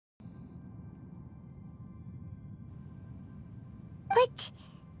But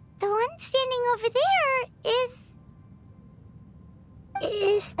the one standing over there is...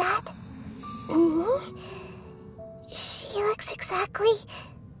 Is that me? She looks exactly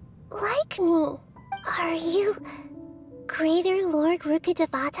like me. Are you Greater Lord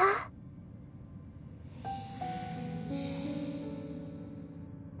Rukkhadevata?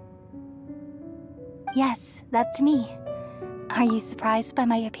 Yes, that's me. Are you surprised by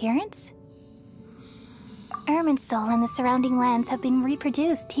my appearance? Irminsul and the surrounding lands have been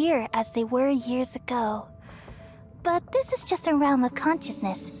reproduced here as they were years ago. But this is just a realm of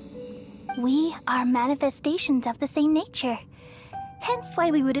consciousness. We are manifestations of the same nature. Hence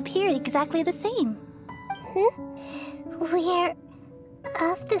why we would appear exactly the same. We're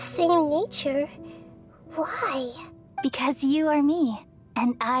of the same nature. Why? Because you are me,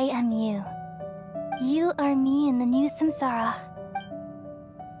 and I am you. You are me in the new samsara.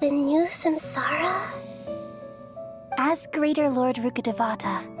 The new samsara? As Greater Lord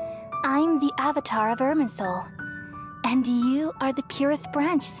Rukkhadevata, I'm the avatar of Irminsul. And you are the purest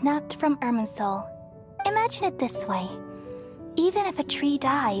branch snapped from Irminsul. Imagine it this way. Even if a tree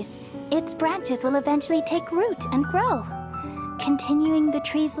dies, its branches will eventually take root and grow, continuing the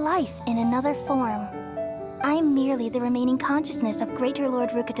tree's life in another form. I'm merely the remaining consciousness of Greater Lord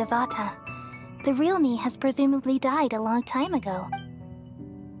Rukkhadevata. The real me has presumably died a long time ago.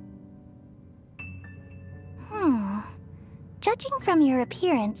 Judging from your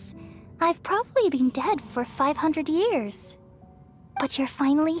appearance, I've probably been dead for 500 years. But you're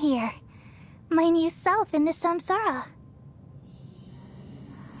finally here. My new self in the samsara.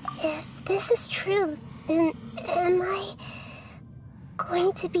 If this is true, then am I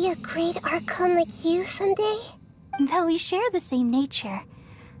going to be a great archon like you someday? Though we share the same nature,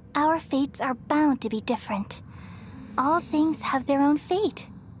 our fates are bound to be different. All things have their own fate.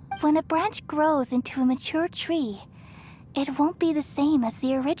 When a branch grows into a mature tree, it won't be the same as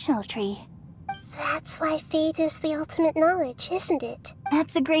the original tree. That's why fate is the ultimate knowledge, isn't it?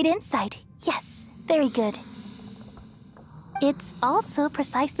 That's a great insight. Yes, very good. It's also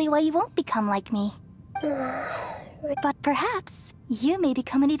precisely why you won't become like me. But perhaps you may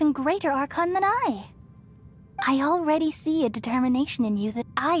become an even greater archon than I. I already see a determination in you that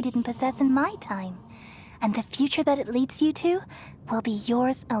I didn't possess in my time, and the future that it leads you to will be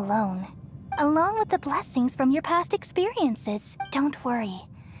yours alone, along with the blessings from your past experiences. Don't worry.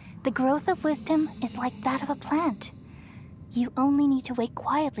 The growth of wisdom is like that of a plant. You only need to wait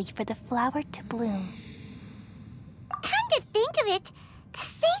quietly for the flower to bloom. Come to think of it, the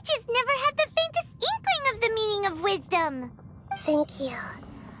sages never had the faintest inkling of the meaning of wisdom. Thank you.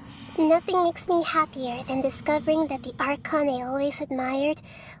 Nothing makes me happier than discovering that the archon I always admired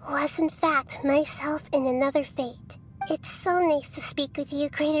was in fact myself in another fate. It's so nice to speak with you,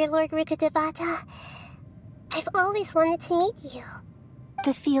 Greater Lord Rukkhadevata. I've always wanted to meet you.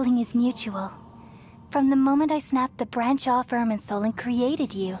 The feeling is mutual. From the moment I snapped the branch off Irminsul and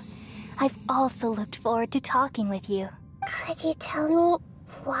created you, I've also looked forward to talking with you. Could you tell me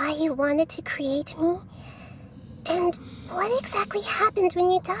why you wanted to create me? And what exactly happened when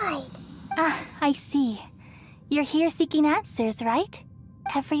you died? Ah, I see. You're here seeking answers, right?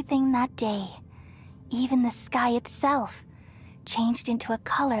 Everything that day, even the sky itself, changed into a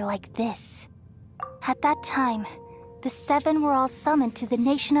color like this. At that time, the seven were all summoned to the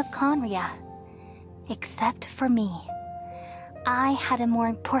nation of Conria. Except for me. I had a more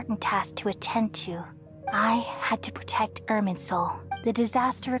important task to attend to. I had to protect Irminsul. The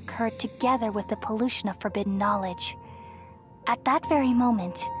disaster occurred together with the pollution of forbidden knowledge. At that very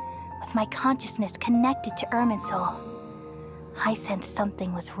moment, with my consciousness connected to Irminsul, I sensed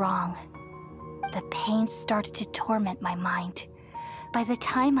something was wrong. The pain started to torment my mind. By the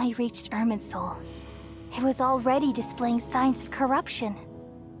time I reached Irminsul, it was already displaying signs of corruption.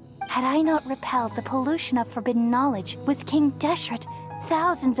 Had I not repelled the pollution of forbidden knowledge with King Deshret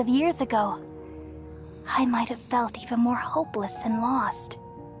thousands of years ago, I might have felt even more hopeless and lost.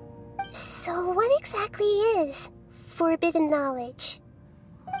 So what exactly is forbidden knowledge?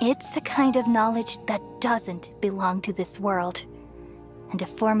 It's a kind of knowledge that doesn't belong to this world, and a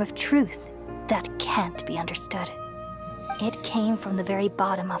form of truth that can't be understood. It came from the very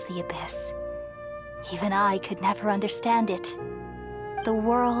bottom of the abyss. Even I could never understand it. The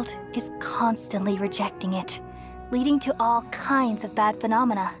world is constantly rejecting it, leading to all kinds of bad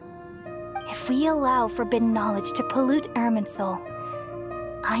phenomena. If we allow forbidden knowledge to pollute Irminsul,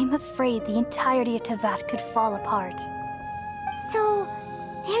 I'm afraid the entirety of Teyvat could fall apart. So,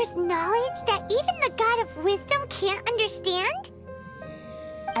 there's knowledge that even the God of wisdom can't understand?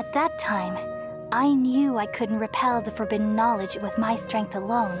 At that time, I knew I couldn't repel the forbidden knowledge with my strength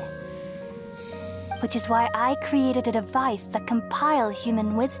alone. which is why I created a device that compiled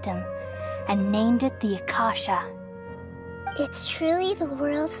human wisdom and named it the Akasha. It's truly the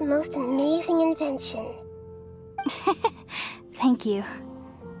world's most amazing invention. Thank you.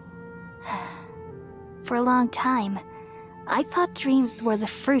 For a long time, I thought dreams were the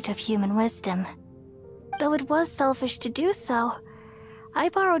fruit of human wisdom. Though it was selfish to do so, I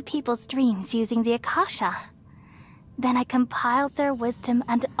borrowed people's dreams using the Akasha. Then I compiled their wisdom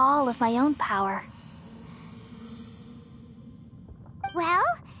and all of my own power. Well,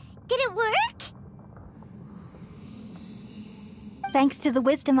 did it work? Thanks to the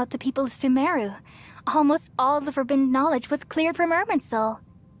wisdom of the people of Sumeru, almost all the forbidden knowledge was cleared from Irminsul.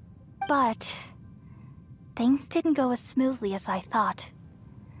 But things didn't go as smoothly as I thought.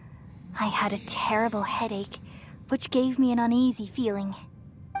 I had a terrible headache, which gave me an uneasy feeling.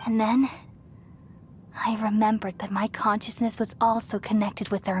 And then I remembered that my consciousness was also connected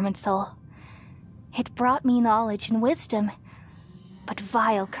with Irminsul. It brought me knowledge and wisdom, but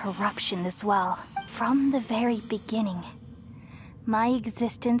vile corruption as well. From the very beginning, my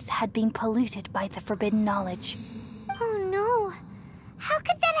existence had been polluted by the forbidden knowledge. Oh no. How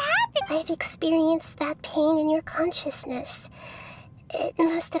could that happen? I've experienced that pain in your consciousness. It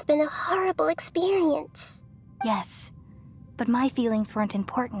must have been a horrible experience. Yes, but my feelings weren't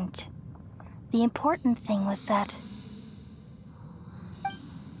important. The important thing was that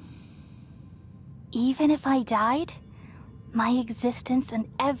even if I died, my existence and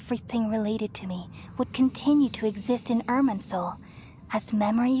everything related to me would continue to exist in Irminsul as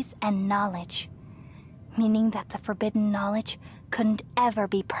memories and knowledge, meaning that the forbidden knowledge couldn't ever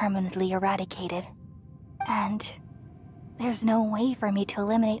be permanently eradicated. And there's no way for me to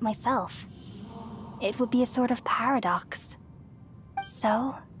eliminate myself. It would be a sort of paradox.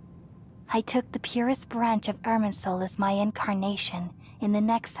 So, I took the purest branch of Irminsul as my incarnation in the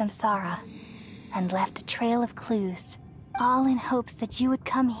next samsara, and left a trail of clues, all in hopes that you would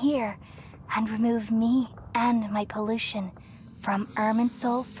come here and remove me and my pollution from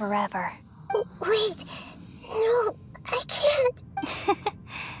Irminsul forever. Wait, no, I can't.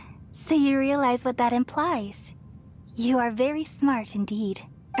 So you realize what that implies? You are very smart indeed.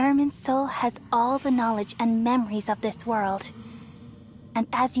 Irminsul has all the knowledge and memories of this world. And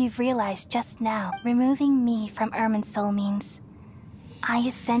as you've realized just now, removing me from Irminsul means I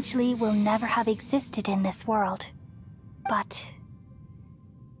essentially will never have existed in this world. But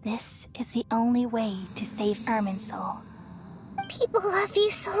this is the only way to save Irminsul. People love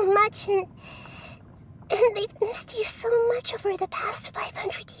you so much, and they've missed you so much over the past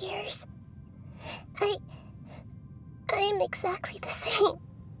 500 years. I am exactly the same.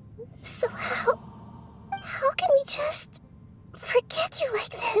 So how can we just forget you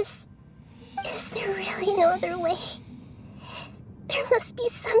like this? Is there really no other way? There must be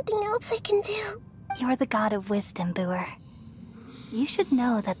something else I can do. You're the god of wisdom, Boer. You should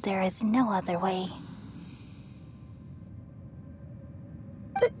know that there is no other way.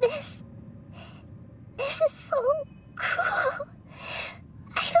 But this is so cruel.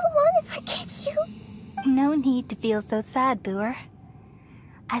 I don't want to forget you. No need to feel so sad, Boer.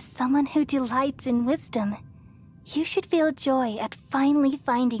 As someone who delights in wisdom, you should feel joy at finally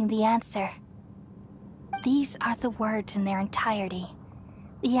finding the answer. These are the words in their entirety.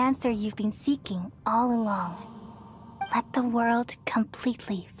 The answer you've been seeking all along. Let the world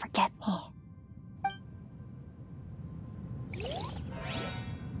completely forget me.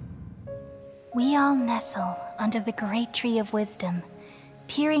 We all nestle under the great tree of wisdom,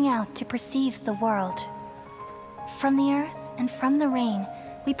 peering out to perceive the world. From the earth and from the rain,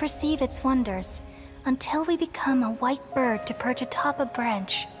 we perceive its wonders, until we become a white bird to perch atop a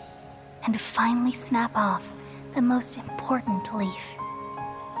branch, and finally snap off the most important leaf.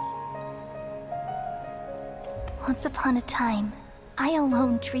 Once upon a time, I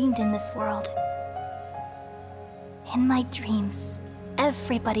alone dreamed in this world. In my dreams,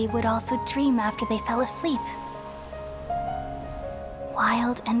 everybody would also dream after they fell asleep.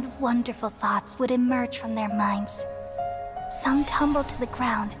 Wild and wonderful thoughts would emerge from their minds. Some tumbled to the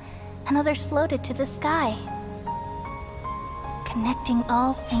ground, and others floated to the sky, connecting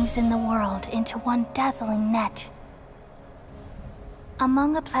all things in the world into one dazzling net.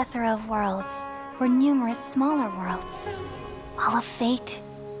 Among a plethora of worlds were numerous smaller worlds, all of fate,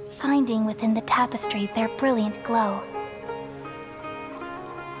 finding within the tapestry their brilliant glow.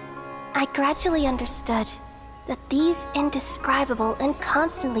 I gradually understood that these indescribable and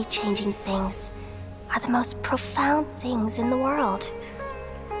constantly changing things are the most profound things in the world.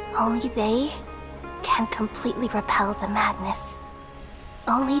 Only they can completely repel the madness.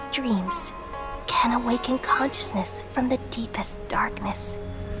 Only dreams can awaken consciousness from the deepest darkness.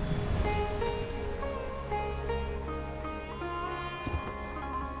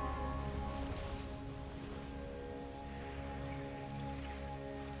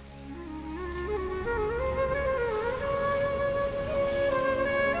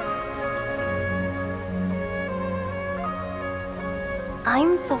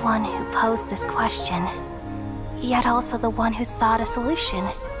 I'm the one who posed this question, yet also the one who sought a solution.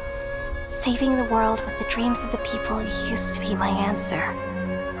 Saving the world with the dreams of the people used to be my answer.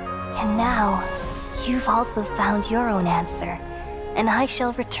 And now, you've also found your own answer, and I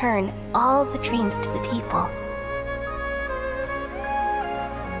shall return all the dreams to the people.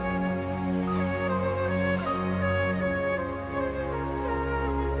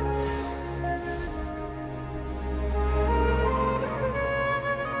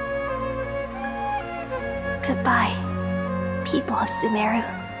 Goodbye, people of Sumeru.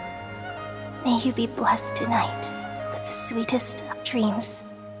 May you be blessed tonight with the sweetest of dreams.